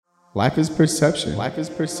Life is perception. Life is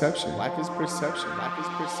perception. Life is perception. Life is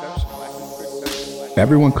perception. Life is perception.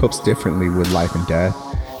 Everyone copes differently with life and death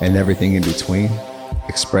and everything in between,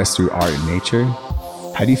 expressed through art and nature.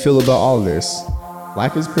 How do you feel about all of this?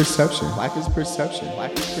 Life is perception. Life is perception.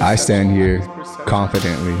 Life is perception. I stand here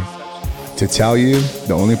confidently to tell you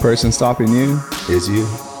the only person stopping you is you.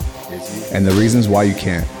 And the reasons why you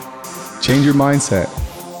can't. Change your mindset.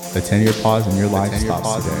 The 10-year pause in your life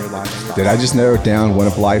stops today. Did I just narrow down one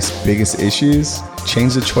of life's biggest issues?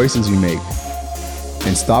 Change the choices you make.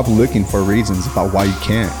 And stop looking for reasons about why you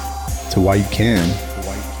can't to why you can.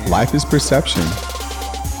 Life is perception.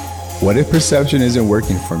 What if perception isn't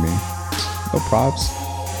working for me? No props.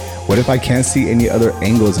 What if I can't see any other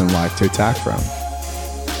angles in life to attack from?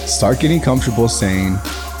 Start getting comfortable saying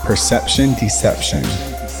perception deception.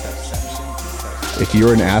 If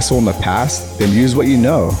you're an asshole in the past, then use what you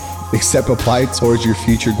know, except apply it towards your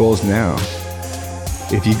future goals now.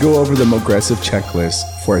 If you go over the aggressive checklist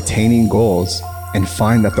for attaining goals and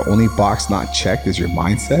find that the only box not checked is your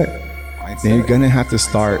mindset, then you're gonna have to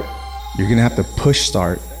push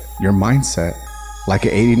start your mindset like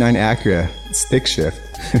an 89 Acura stick shift.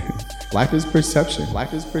 Life is perception.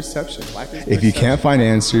 Life is perception. Life is perception. If you can't find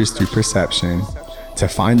answers through perception, to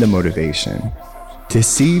find the motivation,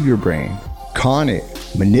 deceive your brain. Con it,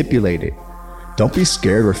 manipulate it. Don't be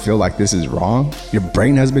scared or feel like this is wrong. Your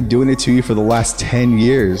brain has been doing it to you for the last 10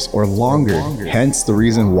 years or longer. Hence the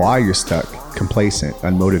reason why you're stuck, complacent,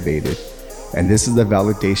 unmotivated. And this is the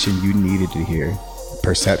validation you needed to hear.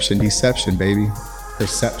 Perception deception, baby.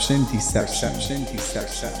 Perception deception.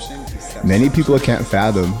 Many people can't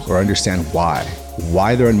fathom or understand why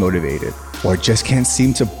they're unmotivated, or just can't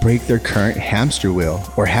seem to break their current hamster wheel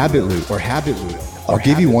or habit loop. I'll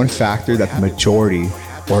give you one factor that the majority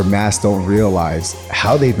or mass don't realize: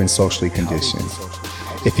 how they've been socially conditioned.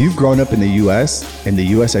 If you've grown up in the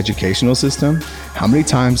US educational system, how many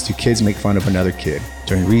times do kids make fun of another kid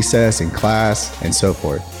during recess, in class, and so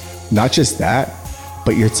forth? Not just that,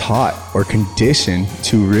 but you're taught or conditioned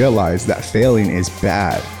to realize that failing is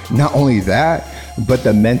bad. Not only that, but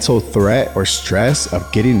the mental threat or stress of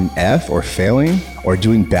getting an F or failing or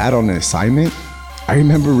doing bad on an assignment. I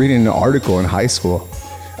remember reading an article in high school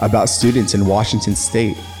about students in Washington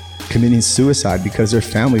State committing suicide because their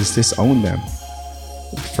families disowned them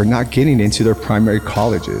for not getting into their primary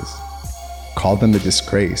colleges, called them a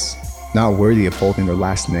disgrace, not worthy of holding their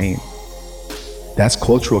last name. That's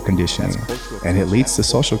cultural conditioning, and it leads to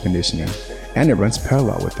social conditioning, and it runs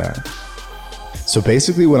parallel with that. So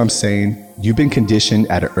basically what I'm saying, you've been conditioned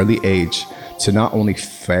at an early age to not only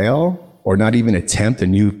fail or not even attempt a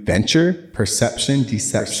new venture. Perception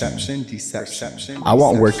deception. I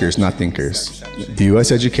want workers, not thinkers. The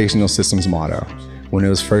US educational system's motto, when it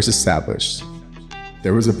was first established,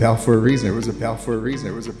 there was a bell for a reason. There was a bell for a reason.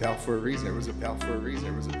 There was a bell for a reason. There was a bell for a reason.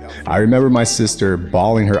 There was a bell. I remember my sister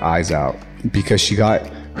bawling her eyes out because she got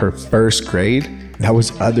her first grade that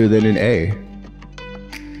was other than an A.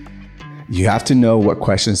 You have to know what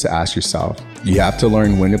questions to ask yourself. You have to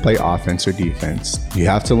learn when to play offense or defense. You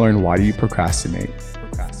have to learn why you procrastinate.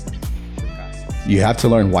 You have to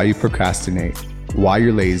learn why you procrastinate, why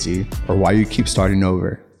you're lazy, or why you keep starting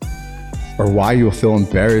over, or why you'll feel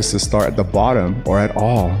embarrassed to start at the bottom or at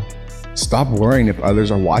all. Stop worrying if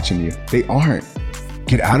others are watching you. They aren't.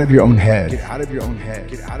 Get out of your own head. Get out of your own head.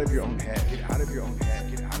 Get out of your own head. Get out of your own head.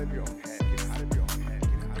 Get out of your own head. Get out of your own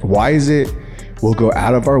head. Why is it we'll go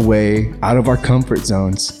out of our way, out of our comfort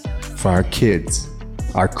zones for our kids,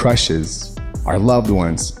 our crushes, our loved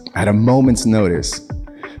ones at a moment's notice,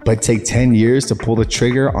 but take 10 years to pull the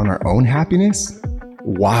trigger on our own happiness?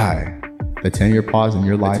 Why? The 10-year pause in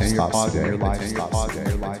your life stops today.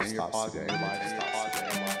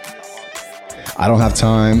 I don't have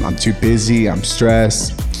time. I'm too busy. I'm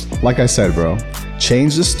stressed. Like I said, bro,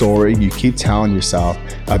 change the story you keep telling yourself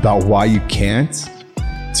about why you can't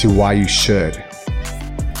to why you should.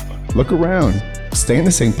 Look around. Stay in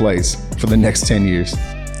the same place for the next 10 years.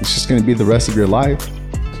 It's just going to be the rest of your life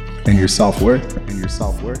and your self-worth.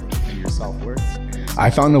 I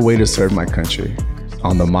found a way to serve my country.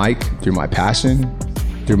 On the mic, through my passion,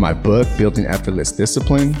 through my book, Building Effortless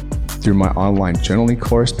Discipline, through my online journaling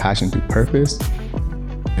course, Passion Through Purpose.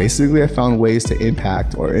 Basically, I found ways to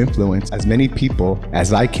impact or influence as many people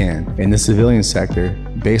as I can in the civilian sector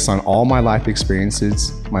based on all my life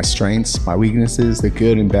experiences, my strengths, my weaknesses, the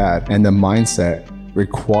good and bad, and the mindset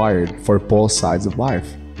required for both sides of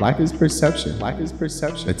life. Life is perception. Life is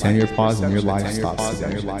perception. The 10-year pause in your life stops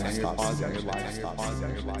today.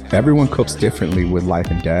 Everyone copes differently with life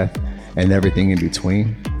and death and everything in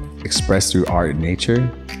between, expressed through art and nature.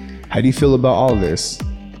 How do you feel about all of this?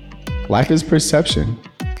 Life is perception.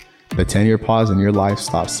 The 10-year pause in your life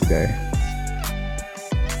stops today.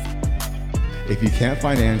 If you can't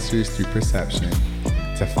find answers through perception,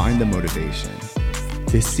 to find the motivation.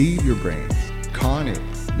 Deceive your brain, con it,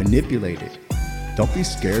 manipulate it. Don't be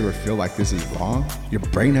scared or feel like this is wrong. Your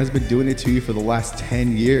brain has been doing it to you for the last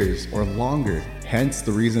 10 years or longer. Hence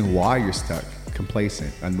the reason why you're stuck,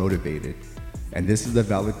 complacent, unmotivated. And this is the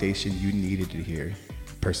validation you needed to hear.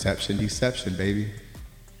 Perception deception, baby.